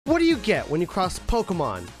What do you get when you cross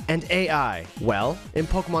Pokemon and AI? Well, in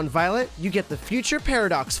Pokemon Violet, you get the future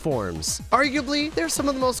Paradox forms. Arguably, they're some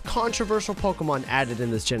of the most controversial Pokemon added in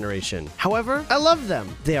this generation. However, I love them.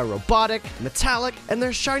 They are robotic, metallic, and their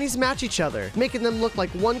shinies match each other, making them look like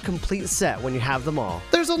one complete set when you have them all.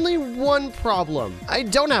 There's only one problem. I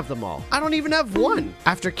don't have them all. I don't even have one.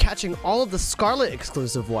 After catching all of the Scarlet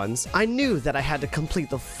exclusive ones, I knew that I had to complete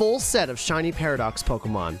the full set of shiny Paradox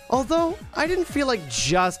Pokemon. Although, I didn't feel like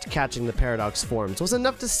just catching the Paradox forms was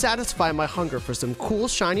enough to satisfy my hunger for some cool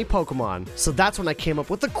shiny Pokemon. So that's when I came up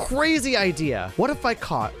with a crazy idea. What if I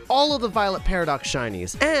caught all of the Violet Paradox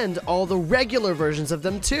shinies and all the regular versions of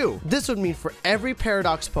them too? This would mean for every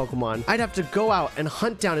Paradox Pokemon, I'd have to go out and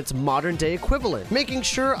hunt down its modern day equivalent, making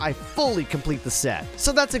sure I fully complete the set.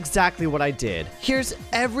 So that's exactly what I did. Here's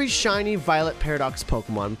every shiny Violet Paradox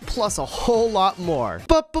Pokemon, plus a whole lot more.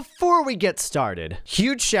 But before we get started,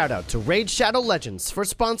 huge shout out to Raid Shadow Legends for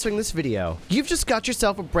sponsoring this video. You've just got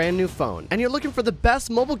yourself a brand new phone and you're looking for the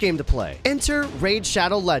best mobile game to play. Enter Raid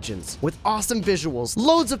Shadow Legends with awesome visuals,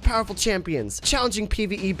 loads of powerful champions, challenging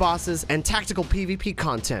PvE bosses, and tactical PvP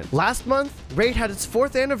content. Last month, Raid had its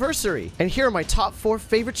 4th anniversary, and here are my top 4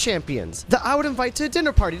 favorite champions that I would invite to a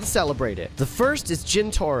dinner party to celebrate it. The first is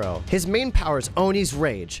Jintoro. His main power is Oni's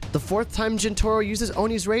Rage. The 4th time Jintoro uses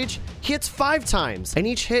Oni's Rage, he hits 5 times, and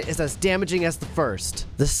each hit is as damaging as the first.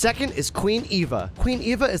 The second is Queen Eva. Queen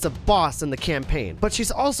Eva is a boss in the campaign, but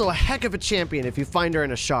she's also a heck of a champion if you find her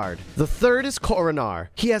in a shard. The third is Coronar.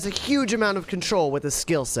 He has a huge amount of control with his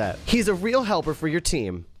skill set. He's a real helper for your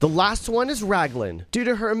team. The last one is Raglan. Due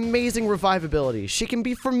to her amazing revivability, she can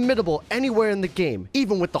be formidable anywhere in the game,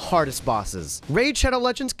 even with the hardest bosses. Raid Shadow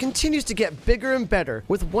Legends continues to get bigger and better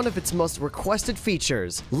with one of its most requested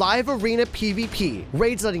features, Live Arena PvP.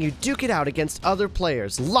 Raid's letting you duke it out against other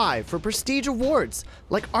players live for prestige awards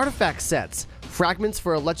like artifact sets, fragments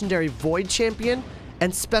for a legendary Void champion,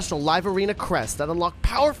 and special live arena crests that unlock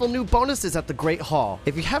powerful new bonuses at the Great Hall.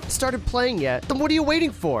 If you haven't started playing yet, then what are you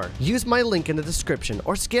waiting for? Use my link in the description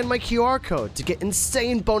or scan my QR code to get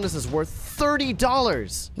insane bonuses worth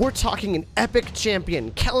 $30. We're talking an epic champion,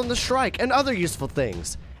 Kellen the Shrike, and other useful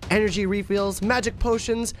things. Energy refills, magic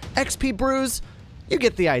potions, XP brews. You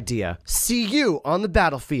get the idea. See you on the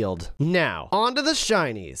battlefield. Now, on to the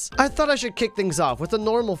shinies. I thought I should kick things off with the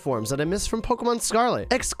normal forms that I missed from Pokemon Scarlet,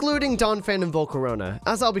 excluding Donphan and Volcarona,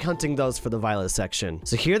 as I'll be hunting those for the Violet section.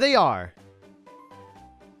 So here they are.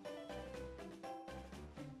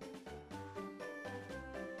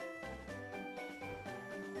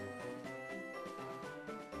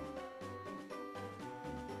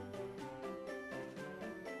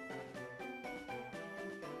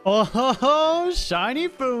 Oh, shiny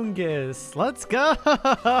fungus. Let's go.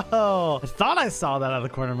 I thought I saw that out of the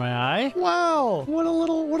corner of my eye. Wow, what a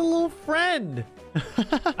little friend.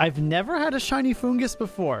 I've never had a shiny fungus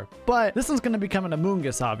before, but this one's gonna become an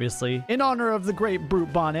Amoongus, obviously, in honor of the great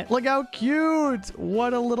Brute Bonnet. Look how cute.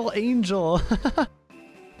 What a little angel.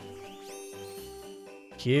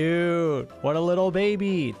 Cute. What a little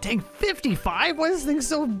baby. Dang, 55? Why is this thing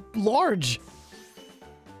so large?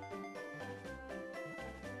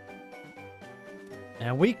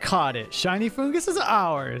 And we caught it. Shiny fungus is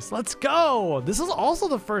ours. Let's go. This is also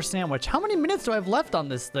the first sandwich. How many minutes do I have left on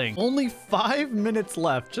this thing? Only 5 minutes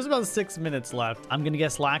left. Just about 6 minutes left. I'm going to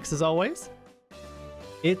guess lax as always.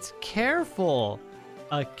 It's careful.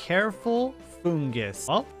 A careful fungus.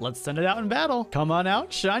 Well, let's send it out in battle. Come on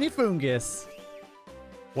out, shiny fungus.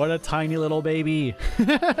 What a tiny little baby.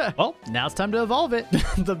 Well, now it's time to evolve it.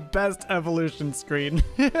 The best evolution screen.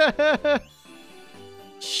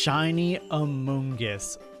 Shiny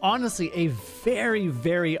Amoongus. Honestly, a very,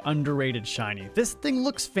 very underrated shiny. This thing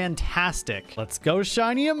looks fantastic. Let's go,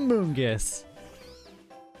 shiny Amoongus.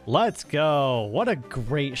 Let's go. What a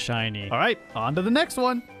great shiny. All right, on to the next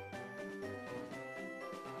one.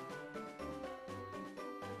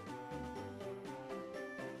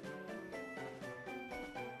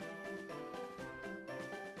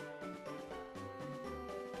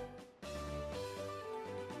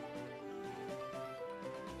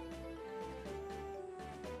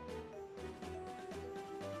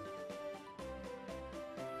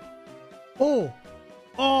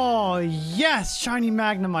 Oh, yes, shiny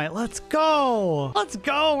Magnemite. Let's go. Let's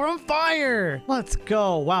go. We're on fire. Let's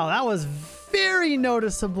go. Wow, that was very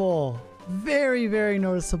noticeable. Very, very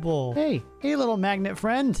noticeable. Hey, little magnet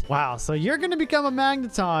friend. Wow, so you're going to become a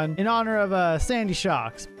Magneton in honor of Sandy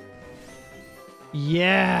Shocks.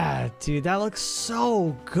 Yeah, dude, that looks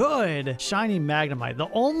so good. Shiny Magnemite. The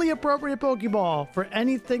only appropriate Pokeball for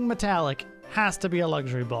anything metallic has to be a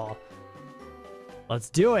luxury ball. Let's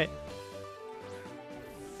do it.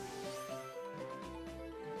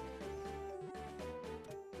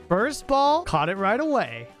 First ball, caught it right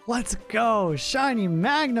away. Let's go. Shiny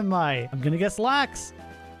Magnemite. I'm gonna guess Lax.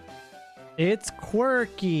 It's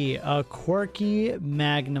quirky. A quirky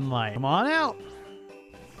Magnemite. Come on out.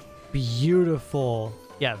 Beautiful.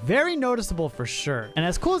 Yeah, very noticeable for sure. And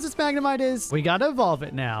as cool as this Magnemite is, we gotta evolve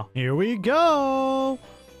it now. Here we go.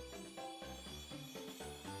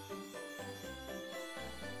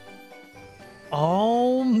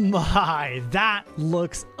 Oh my, that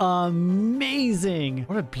looks amazing.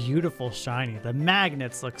 What a beautiful shiny. The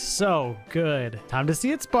magnets look so good. Time to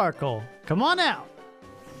see it sparkle. Come on out.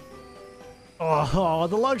 Oh,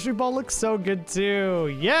 the luxury ball looks so good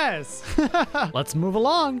too. Yes. Let's move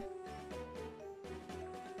along.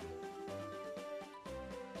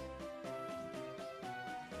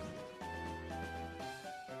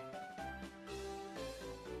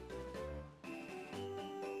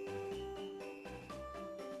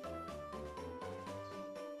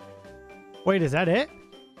 Wait, is that it?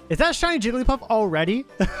 Is that shiny Jigglypuff already?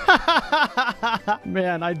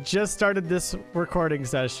 Man, I just started this recording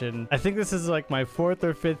session. I think this is like my 4th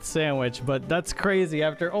or 5th sandwich, but that's crazy.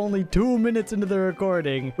 After only 2 minutes into the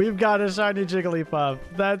recording, we've got a shiny Jigglypuff.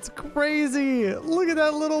 That's crazy. Look at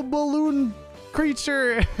that little balloon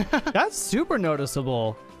creature. That's super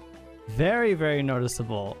noticeable. Very, very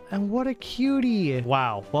noticeable. And what a cutie.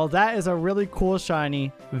 Wow. Well, that is a really cool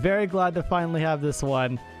shiny. Very glad to finally have this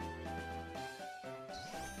one.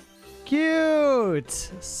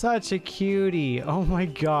 Cute! Such a cutie. Oh my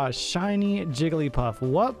gosh, shiny Jigglypuff.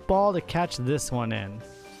 What ball to catch this one in?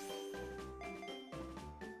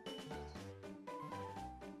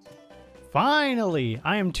 Finally!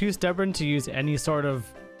 I am too stubborn to use any sort of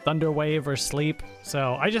Thunder Wave or Sleep,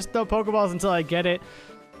 so I just throw Pokeballs until I get it.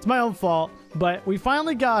 It's my own fault, but we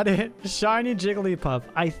finally got it. Shiny Jigglypuff.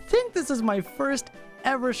 I think this is my first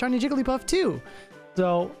ever shiny Jigglypuff too.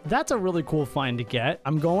 So that's a really cool find to get.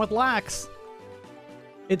 I'm going with Lax.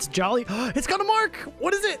 It's Jolly. It's got a mark.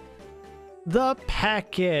 What is it? The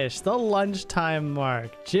Peckish. The lunchtime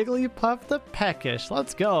mark. Jigglypuff the Peckish.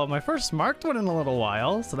 Let's go. My first marked one in a little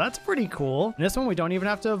while. So that's pretty cool. And this one we don't even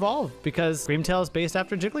have to evolve because Screamtail is based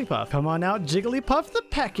after Jigglypuff. Come on out, Jigglypuff the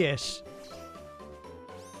Peckish.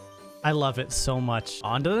 I love it so much.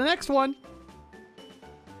 On to the next one.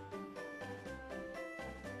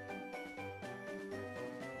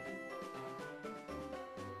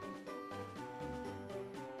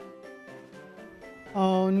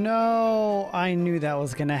 Oh no, I knew that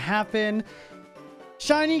was gonna happen.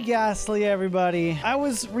 Shiny Ghastly, everybody. I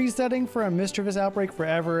was resetting for a Mischievous outbreak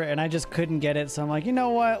forever and I just couldn't get it. So I'm like, you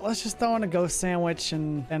know what? Let's just throw in a ghost sandwich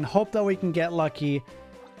and hope that we can get lucky.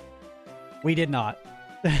 We did not.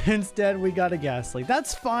 Instead, we got a Ghastly.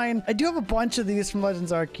 That's fine. I do have a bunch of these from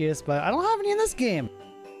Legends Arceus, but I don't have any in this game.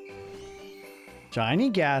 Shiny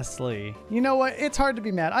Ghastly. You know what? It's hard to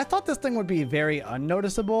be mad. I thought this thing would be very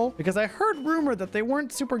unnoticeable because I heard rumor that they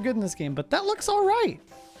weren't super good in this game, but that looks all right.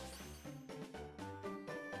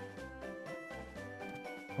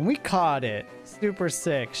 And we caught it. Super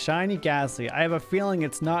sick. Shiny Ghastly. I have a feeling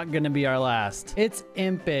it's not going to be our last. It's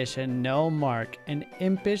Impish and no mark. An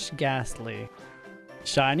Impish Ghastly.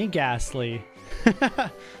 Shiny Ghastly. All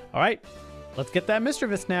right. Let's get that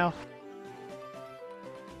Mischievous now.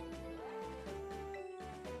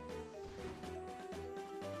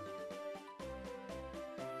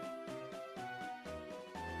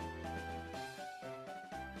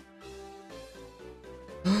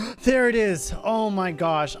 There it is. Oh my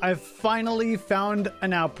gosh. I've finally found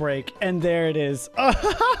an outbreak and there it is.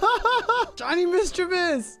 Shiny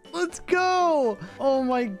Mischievous. Let's go. Oh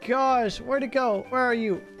my gosh. Where'd it go? Where are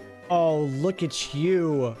you? Oh, look at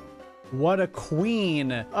you. What a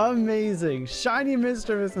queen. Amazing. Shiny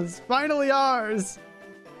Mischievous is finally ours.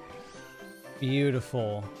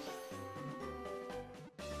 Beautiful.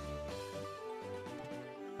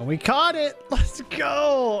 And we caught it. Let's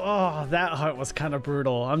go. Oh, that hunt was kind of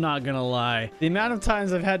brutal. I'm not gonna lie. The amount of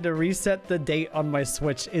times I've had to reset the date on my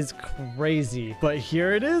Switch is crazy. But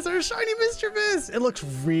here it is, our shiny Mischievous. It looks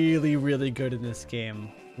really, really good in this game.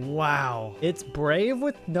 Wow. It's brave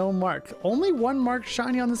with no mark. Only one mark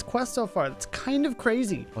shiny on this quest so far. That's kind of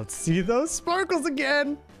crazy. Let's see those sparkles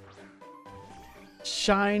again.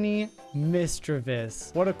 Shiny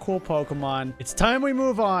Mischievous. What a cool Pokemon. It's time we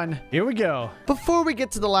move on. Here we go. Before we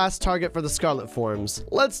get to the last target for the Scarlet forms,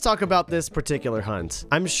 let's talk about this particular hunt.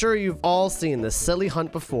 I'm sure you've all seen this silly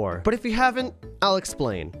hunt before, but if you haven't, I'll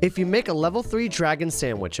explain. If you make a level 3 dragon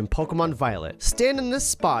sandwich in Pokemon Violet, stand in this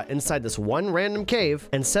spot inside this one random cave,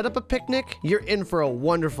 and set up a picnic, you're in for a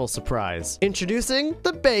wonderful surprise. Introducing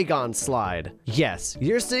the Bagon Slide. Yes,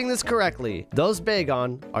 you're seeing this correctly. Those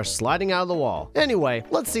Bagon are sliding out of the wall. Anyway,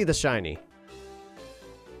 let's see the shiny.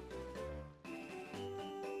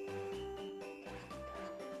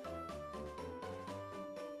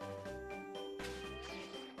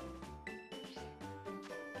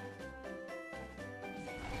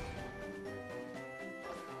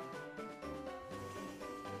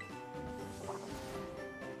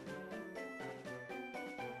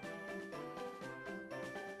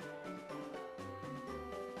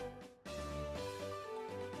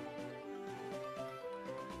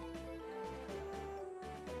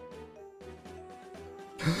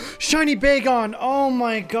 Shiny Bagon. Oh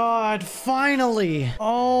my god. Finally.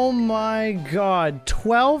 Oh my god.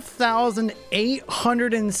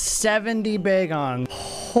 12,870 Bagon.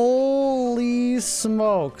 Holy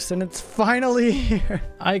smokes. And it's finally here.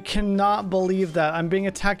 I cannot believe that. I'm being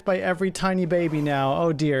attacked by every tiny baby now.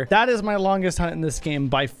 Oh dear. That is my longest hunt in this game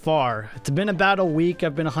by far. It's been about a week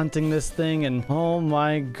I've been hunting this thing, and oh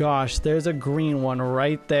my gosh, there's a green one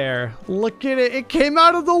right there. Look at it. It came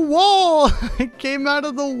out of the wall. It came out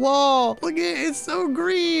of the wall. Look at it. It's so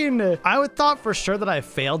green. I would thought for sure that I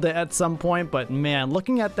failed it at some point, but man,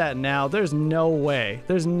 looking at that now, there's no way.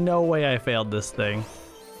 There's no way I failed this thing.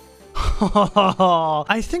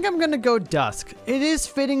 I think I'm gonna go dusk. It is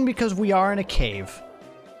fitting because we are in a cave.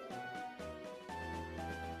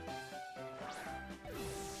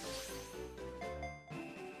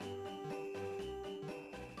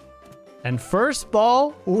 And first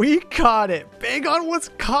ball, we caught it. Bagon was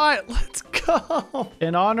caught. Let's go.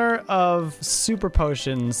 In honor of super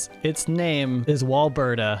potions, its name is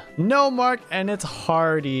Walberta. No mark, and it's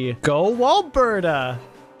hardy. Go Walberta.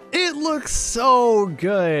 It looks so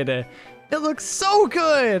good. It looks so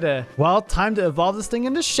good. Well, time to evolve this thing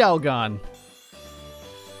into Shelgon.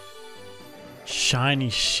 Shiny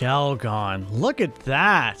Shelgon. Look at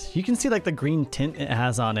that. You can see like the green tint it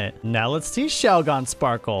has on it. Now let's see Shelgon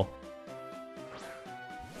sparkle.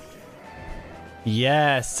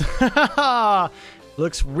 Yes.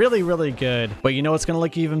 Looks really, really good. But you know what's going to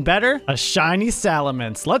look even better? A shiny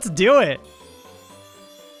Salamence. Let's do it.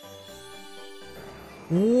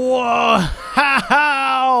 Whoa!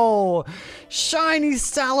 Shiny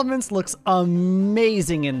Salamence looks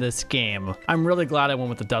amazing in this game. I'm really glad I went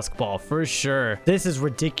with the Dusk Ball for sure. This is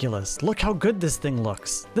ridiculous. Look how good this thing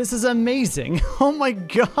looks. This is amazing. Oh my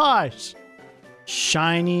gosh.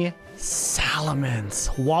 Shiny Salamence.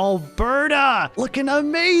 Walberta. Looking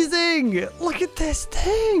amazing. Look at this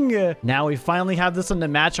thing. Now we finally have this one to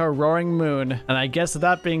match our Roaring Moon. And I guess with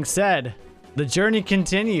that being said, the journey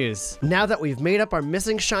continues. Now that we've made up our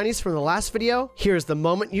missing shinies from the last video, here's the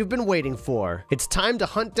moment you've been waiting for. It's time to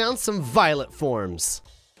hunt down some violet forms.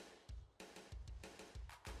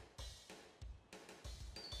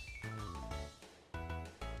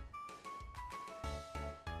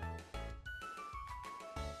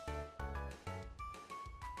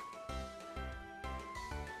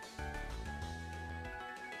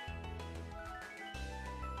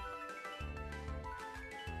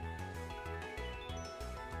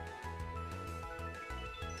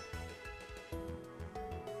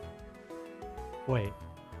 Wait,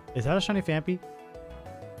 is that a shiny Phanpy?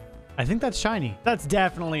 I think that's shiny. That's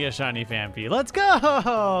definitely a shiny Phanpy. Let's go!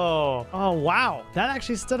 Oh, wow. That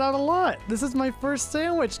actually stood out a lot. This is my first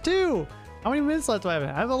sandwich, too. How many minutes left do I have? I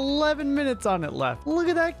have 11 minutes on it left. Look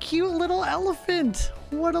at that cute little elephant.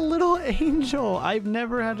 What a little angel. I've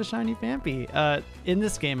never had a shiny Phanpy. In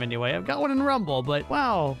this game, anyway. I've got one in Rumble, but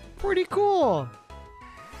wow, pretty cool.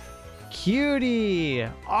 Cutie.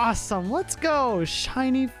 Awesome. Let's go.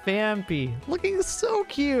 Shiny Phanpy. Looking so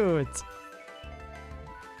cute.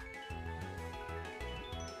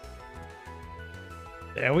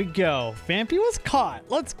 There we go. Phanpy was caught.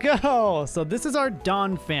 Let's go. So this is our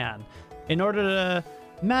Dawn fan. In order to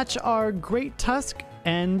match our Great Tusk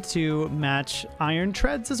and to match Iron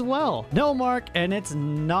Treads as well. No mark, and it's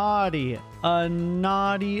naughty. A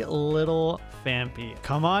naughty little Phanpy.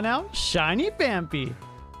 Come on out. Shiny Phanpy.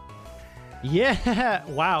 Yeah,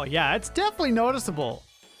 wow, yeah, it's definitely noticeable.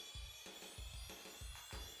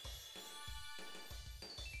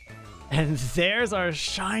 And there's our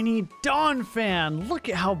shiny Dawn fan. Look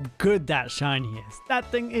at how good that shiny is. That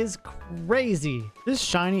thing is crazy. This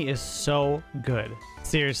shiny is so good.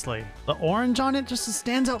 Seriously, the orange on it just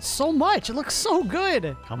stands out so much. It looks so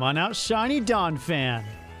good. Come on out, shiny Dawn fan.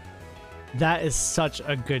 That is such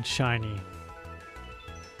a good shiny.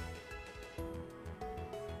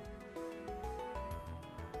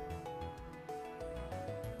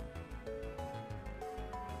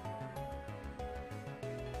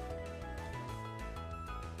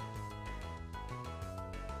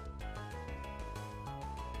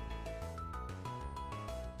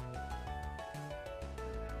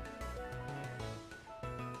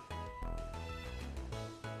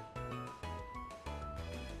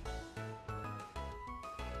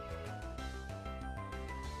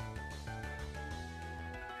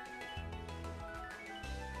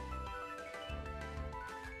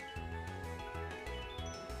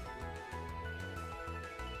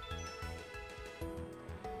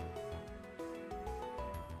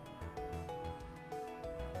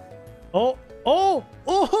 Oh, oh,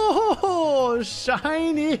 oh,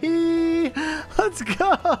 shiny. Let's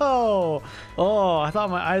go. Oh, I thought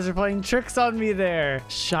my eyes were playing tricks on me there.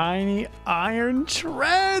 Shiny iron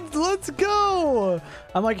treads. Let's go.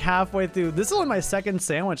 I'm like halfway through. This is only my second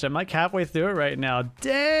sandwich. I'm like halfway through it right now.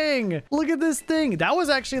 Dang. Look at this thing. That was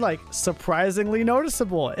actually like surprisingly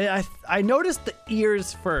noticeable. I noticed the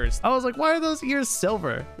ears first. I was like, why are those ears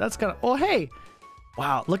silver? That's kind of, oh, hey.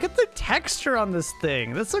 Wow, look at the texture on this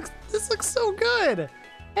thing. This looks so good.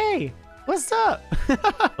 Hey, what's up?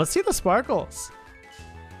 Let's see the sparkles.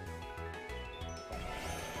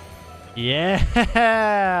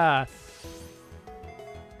 Yeah.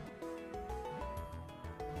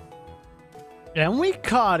 And we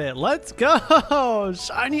caught it. Let's go.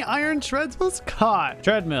 Shiny iron treads was caught.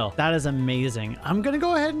 Treadmill. That is amazing. I'm going to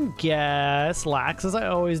go ahead and guess lax as I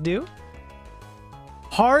always do.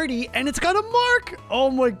 Hardy, and it's got a mark. Oh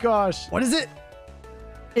my gosh. What is it?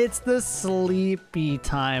 It's the sleepy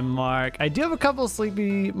time mark. I do have a couple of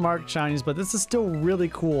sleepy mark shinies, but this is still really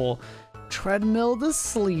cool. Treadmill the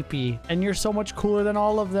sleepy, and you're so much cooler than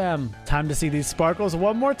all of them. Time to see these sparkles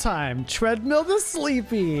one more time. Treadmill the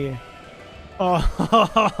sleepy.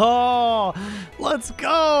 Oh, let's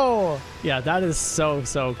go. Yeah, that is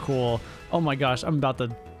so cool. Oh my gosh, I'm about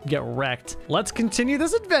to get wrecked. Let's continue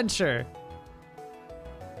this adventure.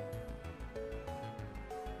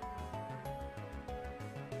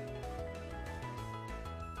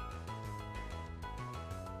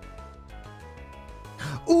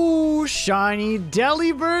 Ooh, shiny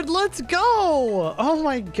Delibird, let's go. Oh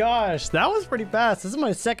my gosh, that was pretty fast. This is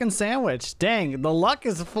my second sandwich. Dang, the luck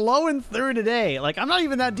is flowing through today. Like, I'm not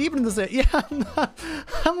even that deep into this. Yeah,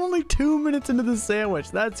 I'm only 2 minutes into the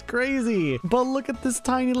sandwich. That's crazy. But look at this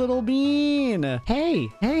tiny little bean. Hey,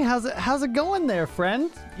 how's it going there,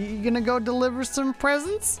 friend? You gonna go deliver some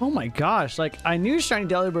presents? Oh my gosh, like, I knew shiny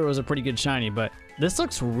Delibird was a pretty good shiny, but this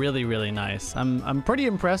looks really nice. I'm pretty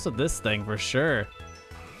impressed with this thing for sure.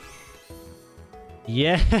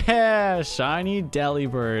 Yeah, shiny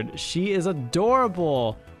Delibird. She is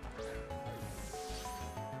adorable.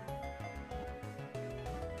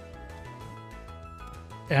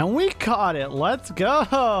 And we caught it. Let's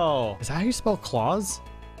go. Is that how you spell claws?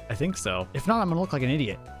 I think so. If not, I'm gonna look like an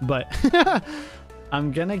idiot. But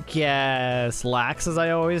I'm gonna guess lax as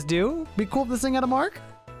I always do. Be cool if this thing had a mark.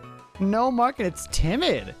 No mark, and it's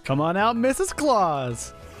timid. Come on out, Mrs.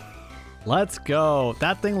 Claus. Let's go.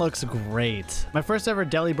 That thing looks great. My first ever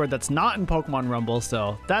Delibird that's not in Pokemon Rumble,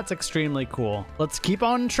 so that's extremely cool. Let's keep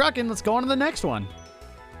on trucking. Let's go on to the next one.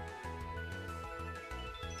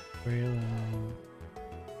 Breloom.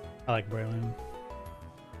 I like Breloom.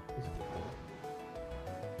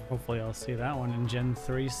 Hopefully I'll see that one in Gen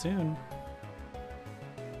 3 soon.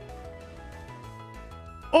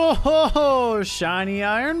 Oh, shiny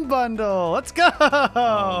iron bundle. Let's go.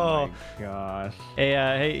 Oh my gosh.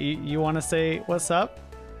 Hey, you want to say what's up,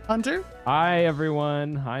 Hunter? Hi,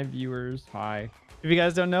 everyone. Hi, viewers. Hi. If you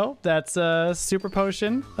guys don't know, that's Super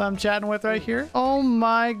Potion that I'm chatting with right here. Oh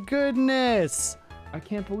my goodness. I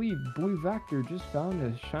can't believe BlueVacktor just found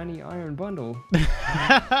a shiny iron bundle.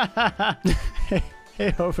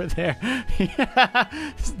 Hey, over there.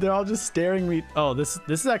 They're all just staring me. Oh, this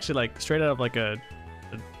is actually like straight out of like a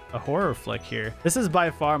horror flick here. This is by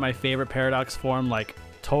far my favorite Paradox form, like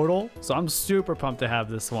total. So I'm super pumped to have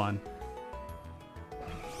this one.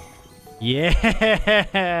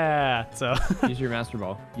 Yeah. So Use your Master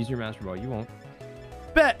Ball. Use your Master Ball. You won't.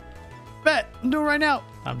 Bet. I'm doing it right now.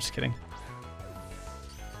 I'm just kidding.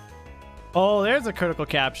 Oh, there's a critical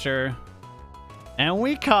capture. And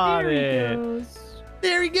we caught it.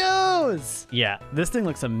 There he goes. Yeah, this thing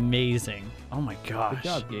looks amazing. Oh my gosh. Good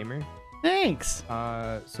job, gamer. Thanks.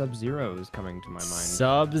 Sub-Zero is coming to my mind.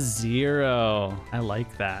 Sub-Zero. I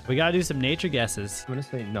like that. We gotta do some nature guesses. I'm gonna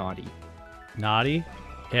say naughty. Naughty?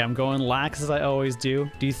 Okay, I'm going lax as I always do.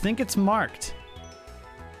 Do you think it's marked?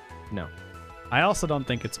 No. I also don't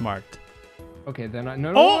think it's marked. Okay, then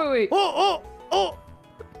no, wait. Oh!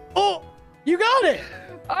 You got it!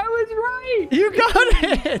 I was right! You got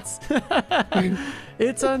it!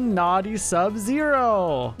 It's a naughty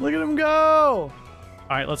Sub-Zero. Look at him go!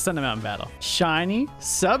 All right, let's send him out in battle. Shiny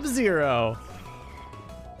Sub-Zero.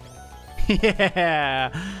 Yeah,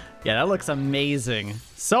 that looks amazing.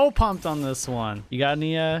 So pumped on this one. You got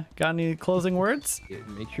any closing words?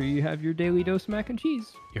 Make sure you have your daily dose of mac and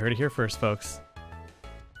cheese. You heard it here first, folks.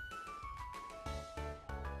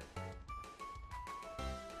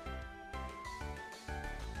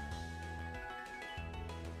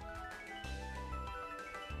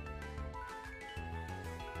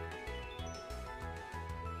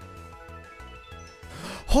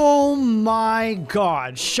 Oh my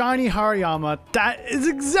god, shiny Hariyama. That is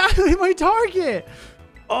exactly my target.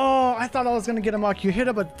 Oh, I thought I was gonna get a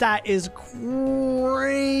Makuhita, but that is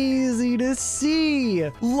crazy to see.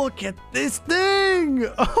 Look at this thing.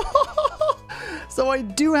 So I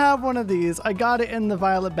do have one of these. I got it in the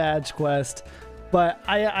Violet Badge quest, but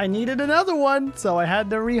I needed another one, so I had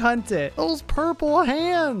to rehunt it. Those purple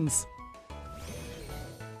hands.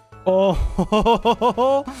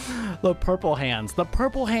 Oh, the purple hands, the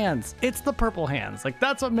purple hands. It's the purple hands. Like,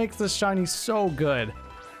 that's what makes this shiny so good.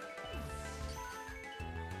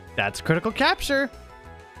 That's critical capture.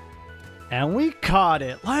 And we caught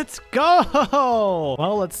it. Let's go.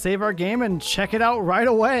 Well, let's save our game and check it out right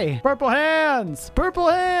away. Purple hands, purple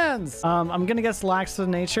hands. I'm gonna guess lax to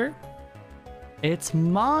nature. It's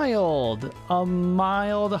mild, a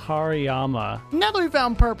mild Hariyama. Now that we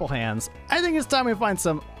found purple hands, I think it's time we find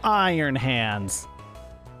some iron hands.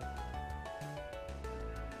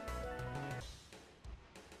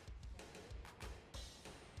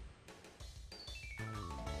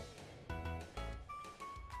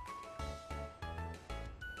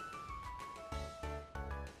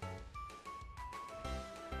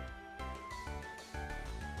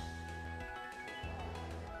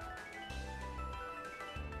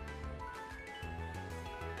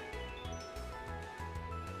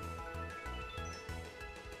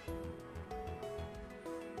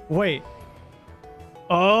 Wait.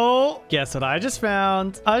 Oh, guess what I just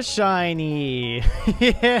found? A shiny.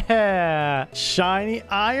 Yeah. Shiny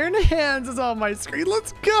iron hands is on my screen.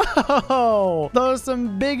 Let's go. Those are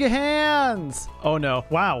some big hands. Oh no.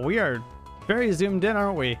 Wow, we are very zoomed in,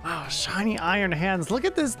 aren't we? Wow, shiny iron hands. Look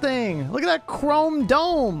at this thing. Look at that chrome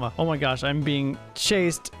dome. Oh my gosh, I'm being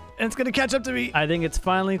chased and it's gonna catch up to me. I think it's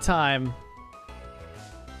finally time.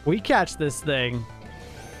 We catch this thing.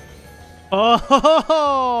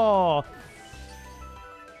 Oh,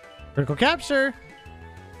 critical capture.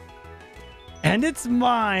 And it's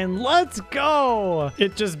mine. Let's go.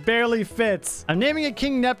 It just barely fits. I'm naming it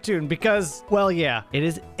King Neptune because, well, yeah, it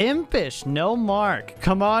is impish. No mark.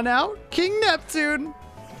 Come on out, King Neptune.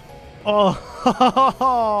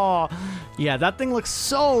 Oh, yeah, that thing looks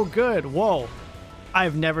so good. Whoa.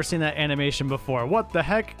 I've never seen that animation before. What the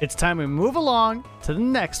heck? It's time we move along to the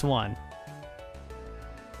next one.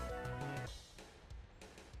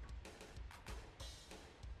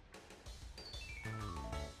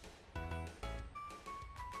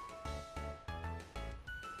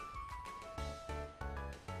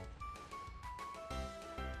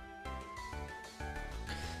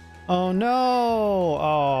 Oh no!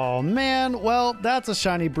 Oh man, well, that's a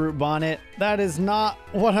shiny Brute Bonnet. That is not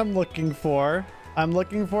what I'm looking for. I'm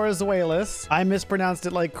looking for a Zweilous. I mispronounced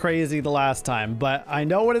it like crazy the last time, but I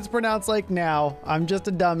know what it's pronounced like now. I'm just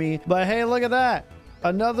a dummy. But hey, look at that.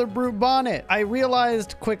 Another Brute Bonnet. I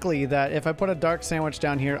realized quickly that if I put a Dark Sandwich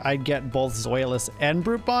down here, I'd get both Zweilous and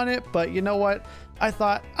Brute Bonnet, but you know what? I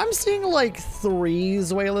thought, I'm seeing like 3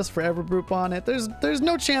 Zweilous for every Brute Bonnet. There's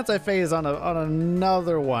no chance I phase on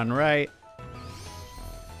another one, right?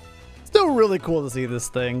 Still really cool to see this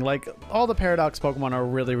thing. Like, all the Paradox Pokemon are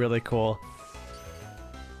really, really cool.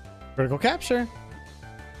 Critical capture.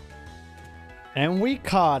 And we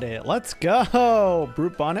caught it. Let's go.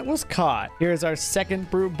 Brute Bonnet was caught. Here's our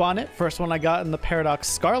second Brute Bonnet. First one I got in the Paradox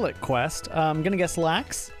Scarlet quest. I'm gonna guess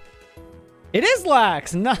Lax. It is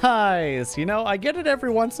Lax. Nice. You know, I get it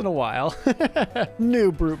every once in a while.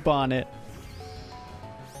 New Brute Bonnet.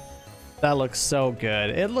 That looks so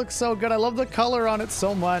good. It looks so good. I love the color on it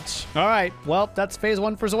so much. All right. Well, that's phase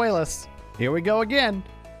 1 for Zweilous. Here we go again.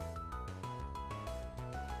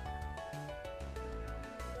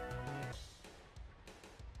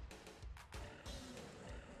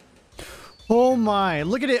 Oh my,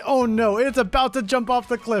 look at it. Oh no, it's about to jump off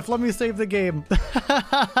the cliff. Let me save the game.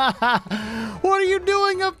 What are you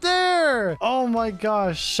doing up there? Oh my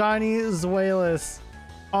gosh, shiny Zweilous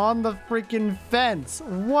on the freaking fence.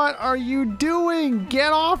 What are you doing?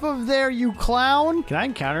 Get off of there, you clown. Can I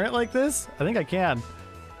encounter it like this? I think I can.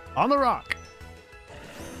 On the rock.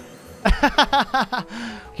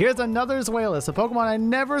 Here's another Zweilous, a Pokemon I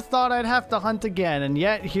never thought I'd have to hunt again, and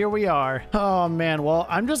yet here we are. Oh man, well,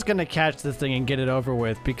 I'm just gonna catch this thing and get it over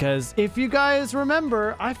with, because if you guys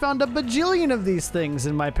remember, I found a bajillion of these things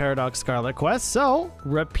in my Paradox Scarlet quest, so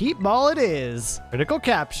repeat ball it is. Critical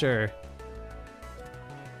capture.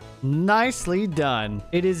 Nicely done.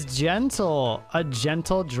 It is Gentle, a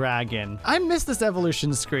gentle dragon. I miss this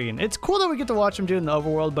evolution screen. It's cool that we get to watch him do it in the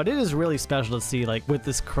overworld, but it is really special to see, like, with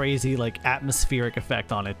this crazy, like, atmospheric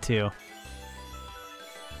effect on it too.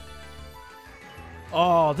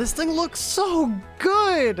 Oh, this thing looks so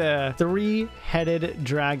good. Three-headed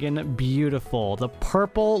dragon, beautiful. The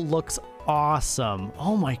purple looks awesome.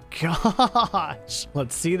 Oh my gosh.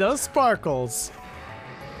 Let's see those sparkles.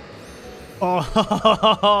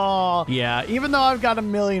 Oh, yeah. Even though I've got a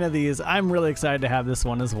million of these, I'm really excited to have this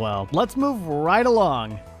one as well. Let's move right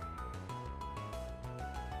along.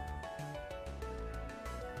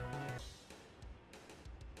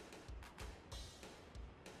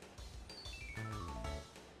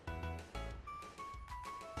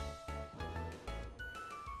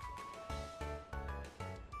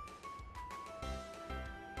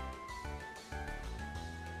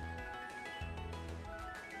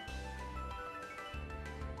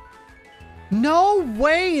 No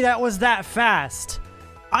way that was that fast.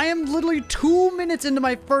 I am literally 2 minutes into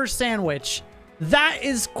my first sandwich. That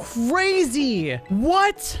is crazy.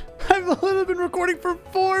 What? I've literally been recording for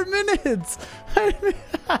 4 minutes.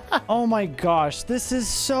 Oh my gosh, this is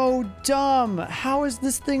so dumb. How is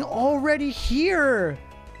this thing already here?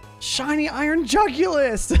 Shiny Iron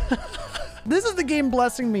Jugulus. This is the game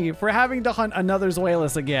blessing me for having to hunt another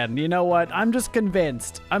Zweilous again. You know what? I'm just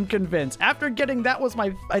convinced. I'm convinced. After getting, that was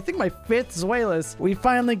I think my 5th Zweilous, we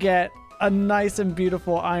finally get a nice and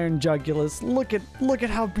beautiful Iron Jugulus. Look at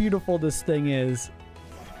how beautiful this thing is.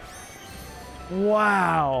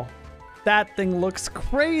 Wow. That thing looks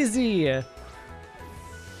crazy.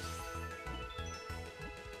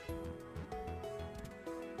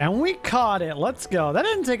 And we caught it. Let's go. That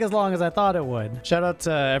didn't take as long as I thought it would. Shout out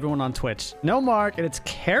to everyone on Twitch. No mark, and it's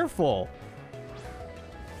careful.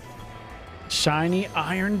 Shiny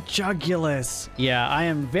Iron Jugulus. Yeah, I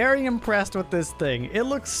am very impressed with this thing. It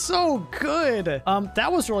looks so good.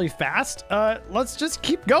 That was really fast. Let's just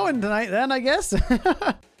keep going tonight then, I guess.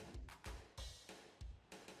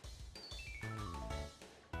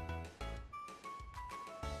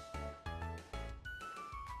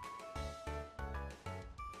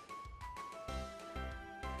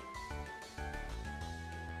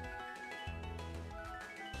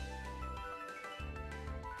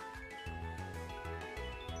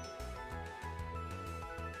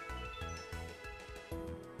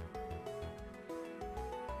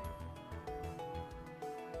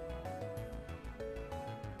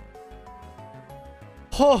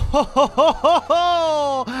 Ho, ho, ho, ho, ho,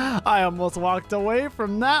 ho. I almost walked away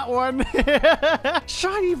from that one.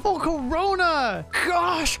 Shiny Volcarona.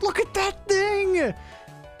 Gosh, look at that thing.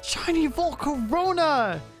 Shiny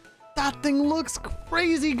Volcarona. That thing looks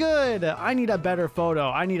crazy good. I need a better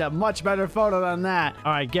photo. I need a much better photo than that.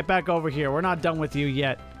 All right, get back over here. We're not done with you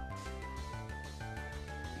yet.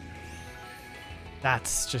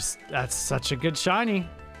 That's such a good shiny.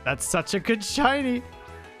 That's such a good shiny.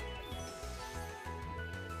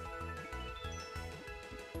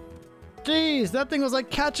 Jeez, that thing was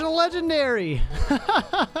like catching a legendary.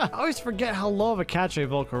 I always forget how low of a catch rate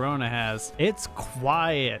Volcarona has. It's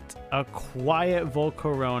quiet. A quiet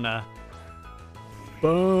Volcarona.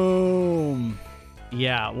 Boom.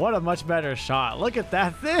 Yeah, what a much better shot. Look at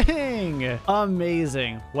that thing.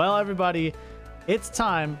 Amazing. Well, everybody, it's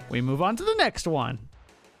time we move on to the next one.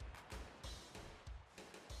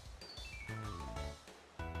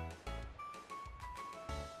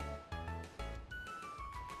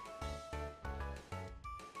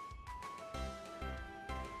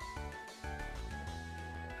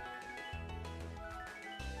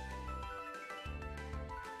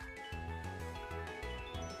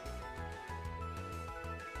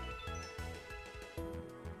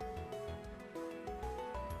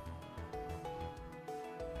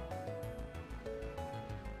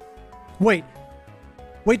 Wait,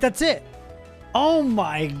 that's it. Oh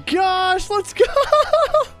my gosh, let's go.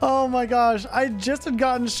 Oh my gosh, I just had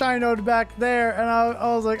gotten Shinoed back there, and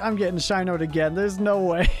I was like, I'm getting Shinoed again. There's no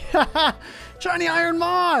way. Shiny Iron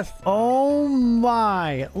Moth. Oh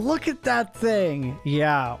my, look at that thing.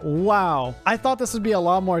 Yeah, wow. I thought this would be a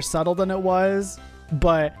lot more subtle than it was.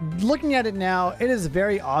 But looking at it now, it is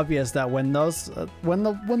very obvious that when those, when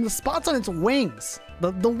the spots on its wings,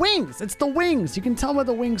 the wings, it's the wings. You can tell by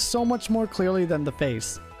the wings so much more clearly than the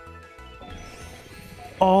face.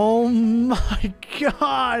 Oh my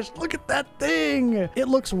gosh, look at that thing. It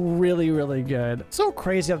looks really, really good. So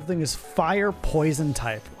crazy how the thing is fire poison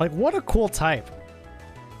type. Like, what a cool type.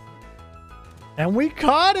 And we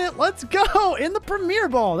caught it. Let's go in the Premier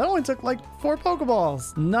Ball. That only took like 4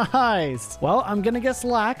 Pokeballs. Nice. Well, I'm going to guess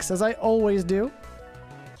Lax, as I always do.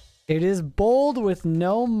 It is bold with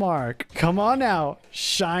no mark. Come on out.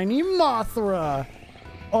 Shiny Mothra.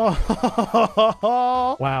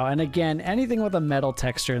 Oh, wow. And again, anything with a metal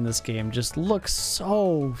texture in this game just looks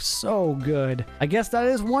so good. I guess that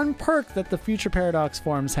is one perk that the future Paradox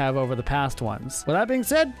forms have over the past ones. With that being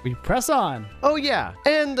said, we press on. Oh yeah,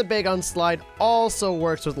 and the Bagon Slide also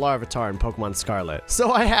works with Larvitar in Pokemon Scarlet,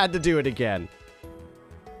 so I had to do it again.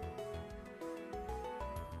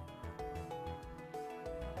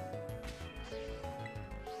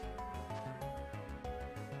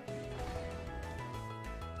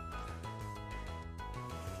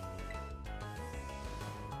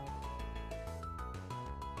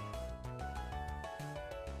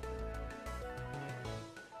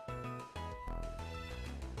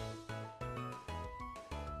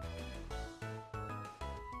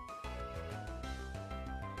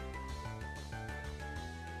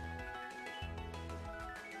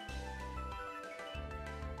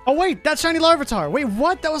 Oh, wait, that's shiny Larvitar. Wait,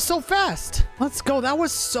 what? That was so fast. Let's go. That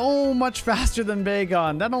was so much faster than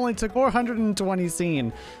Bagon. That only took 420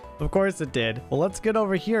 scene. Of course it did. Well, let's get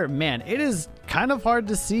over here. Man, it is kind of hard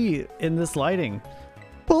to see in this lighting.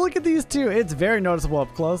 But look at these two. It's very noticeable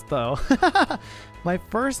up close, though. My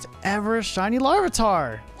first ever shiny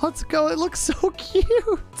Larvitar. Let's go. It looks so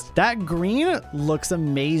cute. That green looks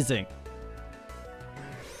amazing.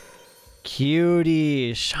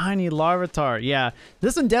 Cutie, shiny Larvitar. Yeah,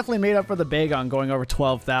 this one definitely made up for the Bagon going over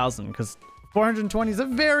 12,000 because 420 is a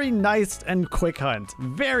very nice and quick hunt.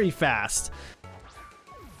 Very fast.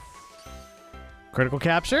 Critical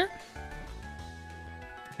capture.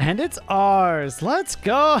 And it's ours. Let's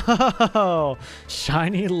go.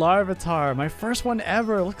 Shiny Larvitar. My first one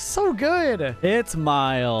ever. Looks so good. It's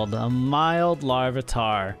mild. A mild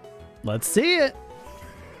Larvitar. Let's see it.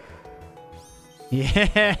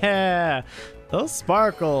 Yeah, those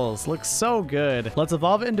sparkles look so good. Let's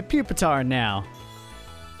evolve it into Pupitar now.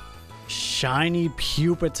 Shiny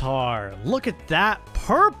Pupitar. Look at that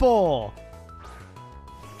purple.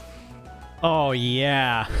 Oh,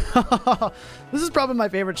 yeah. This is probably my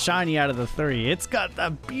favorite shiny out of the three. It's got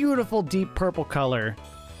that beautiful deep purple color.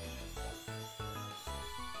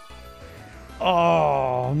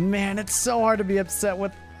 Oh, man, it's so hard to be upset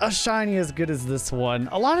with a shiny as good as this one.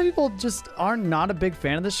 A lot of people just are not a big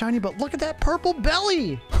fan of the shiny, but look at that purple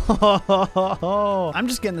belly. I'm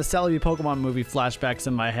just getting the Celebi Pokemon movie flashbacks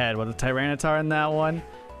in my head with a Tyranitar in that one.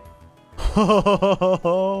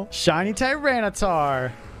 Shiny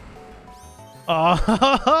Tyranitar.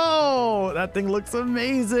 Oh, that thing looks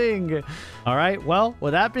amazing. All right, well,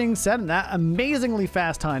 with that being said, and that amazingly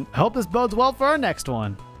fast hunt, I hope this bodes well for our next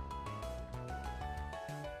one.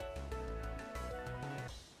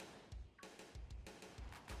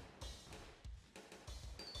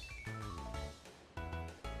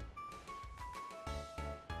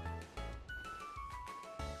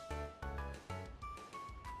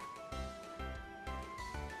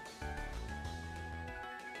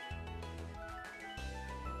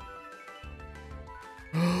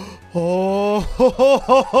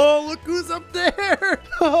 Oh, look who's up there.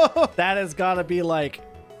 That has got to be like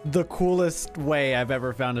the coolest way I've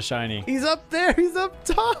ever found a shiny. He's up there. He's up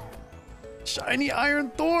top. Shiny Iron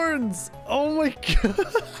Thorns. Oh my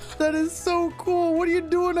god. That is so cool. What are you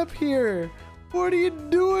doing up here? What are you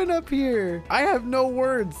doing up here? I have no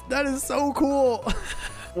words. That is so cool.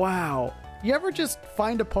 Wow. You ever just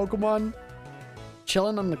find a Pokemon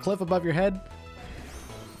chilling on the cliff above your head?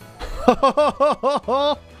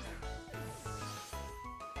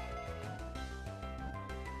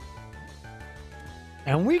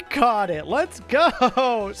 And we caught it. Let's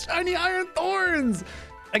go. Shiny Iron Thorns.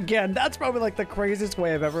 Again, that's probably like the craziest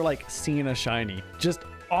way I've ever like seen a shiny. Just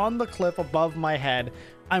on the cliff above my head.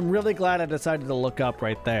 I'm really glad I decided to look up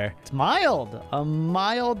right there. It's mild. A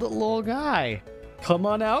mild little guy. Come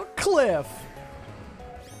on out, Cliff.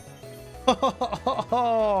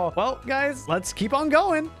 Well, guys, let's keep on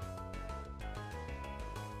going.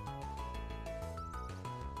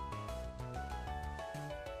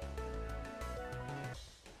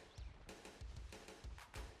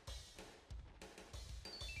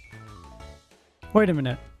 Wait a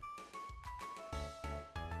minute.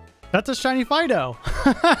 That's a shiny Fido.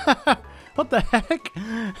 What the heck?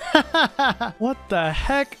 What the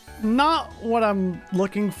heck? Not what I'm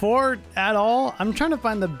looking for at all. I'm trying to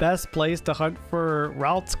find the best place to hunt for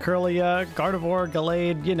Ralts, Curlia, Gardevoir,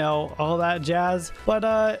 Gallade, you know, all that jazz. But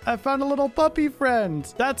I found a little puppy friend.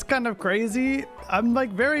 That's kind of crazy. I'm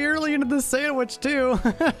like very early into this sandwich too.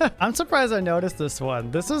 I'm surprised I noticed this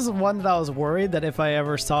one. This is one that I was worried that if I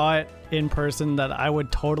ever saw it in person that I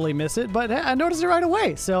would totally miss it, but I noticed it right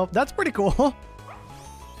away. So that's pretty cool.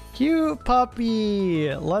 Cute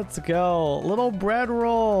puppy. Let's go. Little bread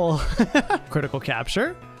roll. Critical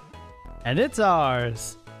capture. And it's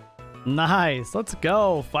ours. Nice. Let's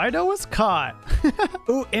go. Fido was caught.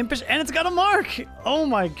 Ooh, impish. And it's got a mark. Oh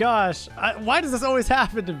my gosh. Why does this always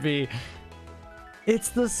happen to me? It's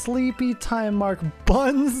the sleepy time mark.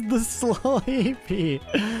 Buns the sleepy.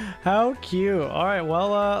 How cute. All right,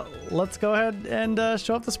 well, let's go ahead and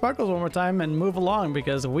show up the sparkles one more time and move along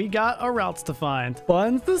because we got our routes to find.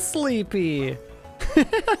 Buns the sleepy.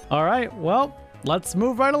 All right, well, let's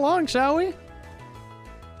move right along, shall we?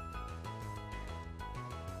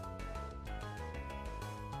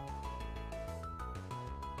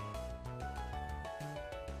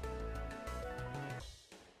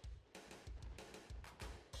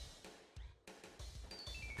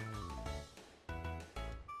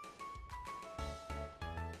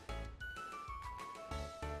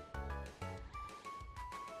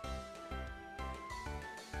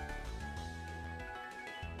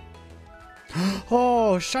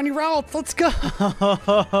 Oh, shiny Ralph, let's go.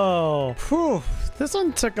 Whew. This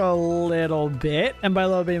one took a little bit, and by a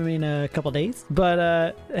little bit I mean a couple days.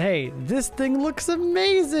 But hey, this thing looks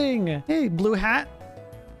amazing. Hey, blue hat.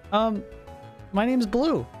 My name's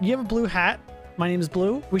Blue. You have a blue hat? My name is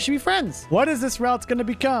Blue. We should be friends. What is this route's gonna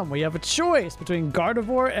become? We have a choice between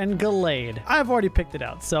Gardevoir and Gallade. I've already picked it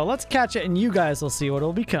out, so let's catch it and you guys will see what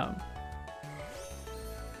it'll become.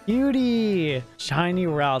 Beauty! Shiny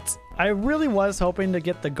routes. I really was hoping to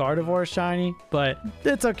get the Gardevoir shiny, but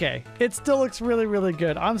it's okay. It still looks really, really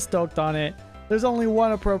good. I'm stoked on it. There's only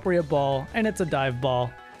one appropriate ball, and it's a dive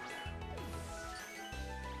ball.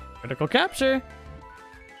 Critical capture.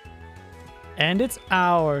 And it's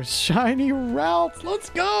ours. Shiny Ralph. Let's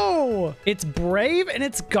go. It's brave and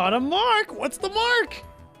it's got a mark. What's the mark?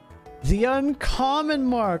 The uncommon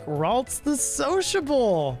mark. Ralph's the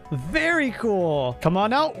sociable. Very cool. Come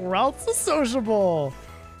on out. Ralph's the sociable.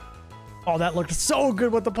 Oh, that looked so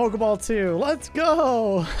good with the Pokeball too. Let's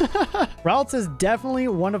go. Ralph's is definitely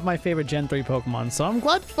one of my favorite Gen 3 Pokemon, so I'm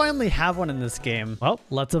glad to finally have one in this game. Well,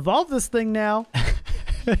 let's evolve this thing now.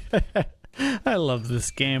 I love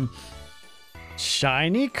this game.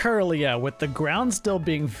 Shiny Curlia with the ground still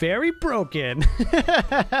being very broken.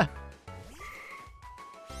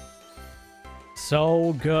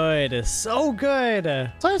 So good, so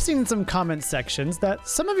good. So I've seen in some comment sections that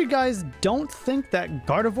some of you guys don't think that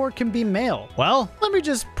Gardevoir can be male. Well, let me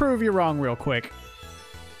just prove you wrong real quick.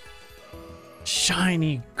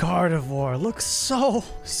 Shiny Gardevoir looks so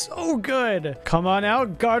good. Come on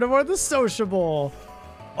out, Gardevoir the sociable.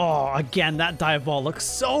 Oh, again, that dive ball looks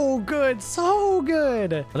so good, so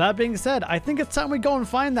good. With that being said, I think it's time we go and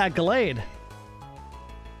find that Gallade.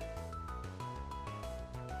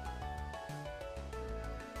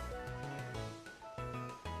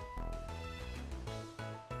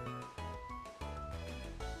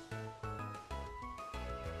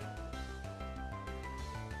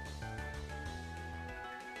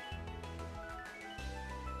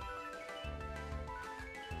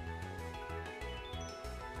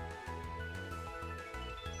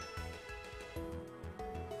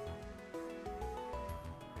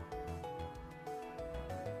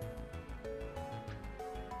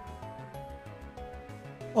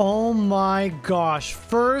 Oh my gosh,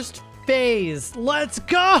 first phase, let's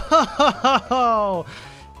go!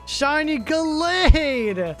 Shiny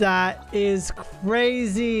Gallade! That is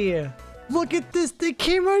crazy. Look at this, they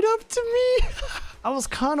came right up to me. I was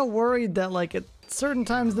kind of worried that like at certain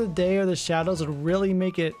times of the day or the shadows would really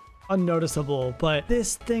make it unnoticeable, but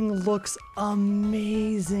this thing looks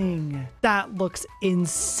amazing. That looks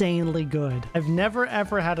insanely good. I've never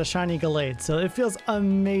ever had a shiny Gallade, so it feels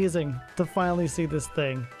amazing to finally see this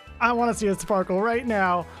thing. I want to see it sparkle right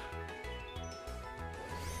now.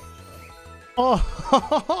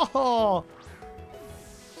 Oh,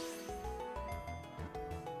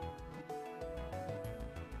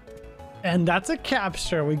 and that's a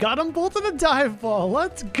capture. We got them both in a dive ball.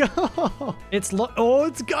 Let's go. It's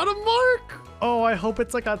it's got a mark. Oh, I hope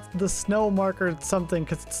it's like the snow mark or something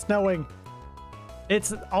because it's snowing.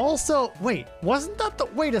 It's also, wait, wasn't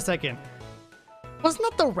that wait a second. Wasn't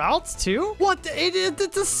that the routes too? What?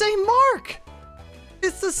 It's the same mark.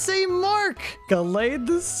 It's the same mark. Gallade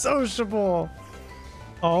the sociable.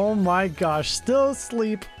 Oh my gosh, still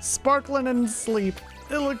asleep, sparkling in sleep.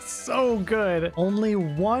 It looks so good. Only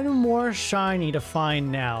one more shiny to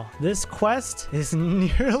find now. This quest is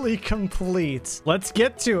nearly complete. Let's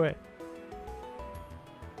get to it.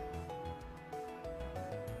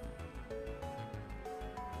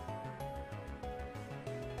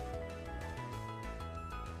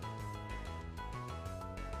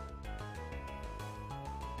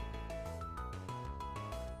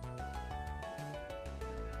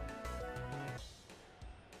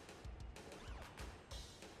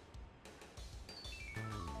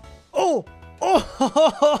 Oh,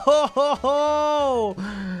 oh,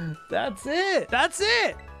 that's it. That's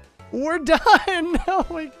it. We're done. Oh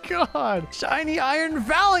my God. Shiny Iron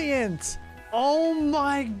Valiant. Oh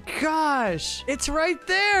my gosh. It's right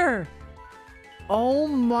there. Oh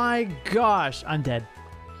my gosh. I'm dead.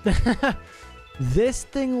 This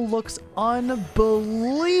thing looks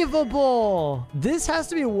unbelievable. This has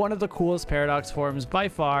to be one of the coolest Paradox forms by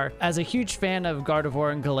far. As a huge fan of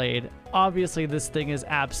Gardevoir and Gallade, obviously this thing is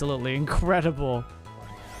absolutely incredible.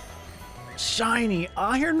 Shiny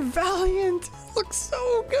Iron Valiant. Looks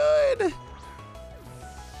so good.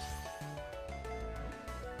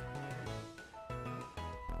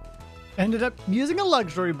 Ended up using a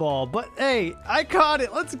luxury ball, but hey, I caught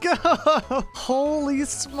it. Let's go. Holy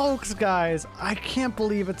smokes, guys. I can't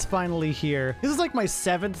believe it's finally here. This is like my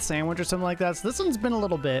 7th sandwich or something like that. So this one's been a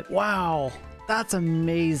little bit. Wow. That's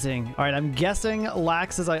amazing. All right, I'm guessing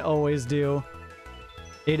lax as I always do.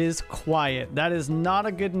 It is quiet. That is not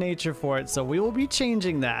a good nature for it, so we will be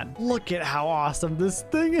changing that. Look at how awesome this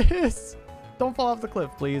thing is. Don't fall off the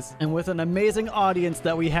cliff, please. And with an amazing audience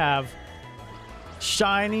that we have,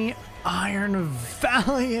 Shiny Iron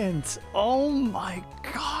Valiant. Oh my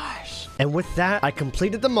gosh. And with that, I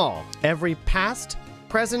completed them all. Every past,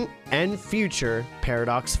 present, and future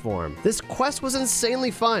Paradox form. This quest was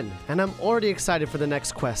insanely fun, and I'm already excited for the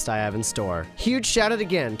next quest I have in store. Huge shout out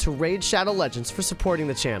again to Raid Shadow Legends for supporting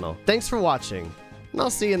the channel. Thanks for watching, and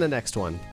I'll see you in the next one.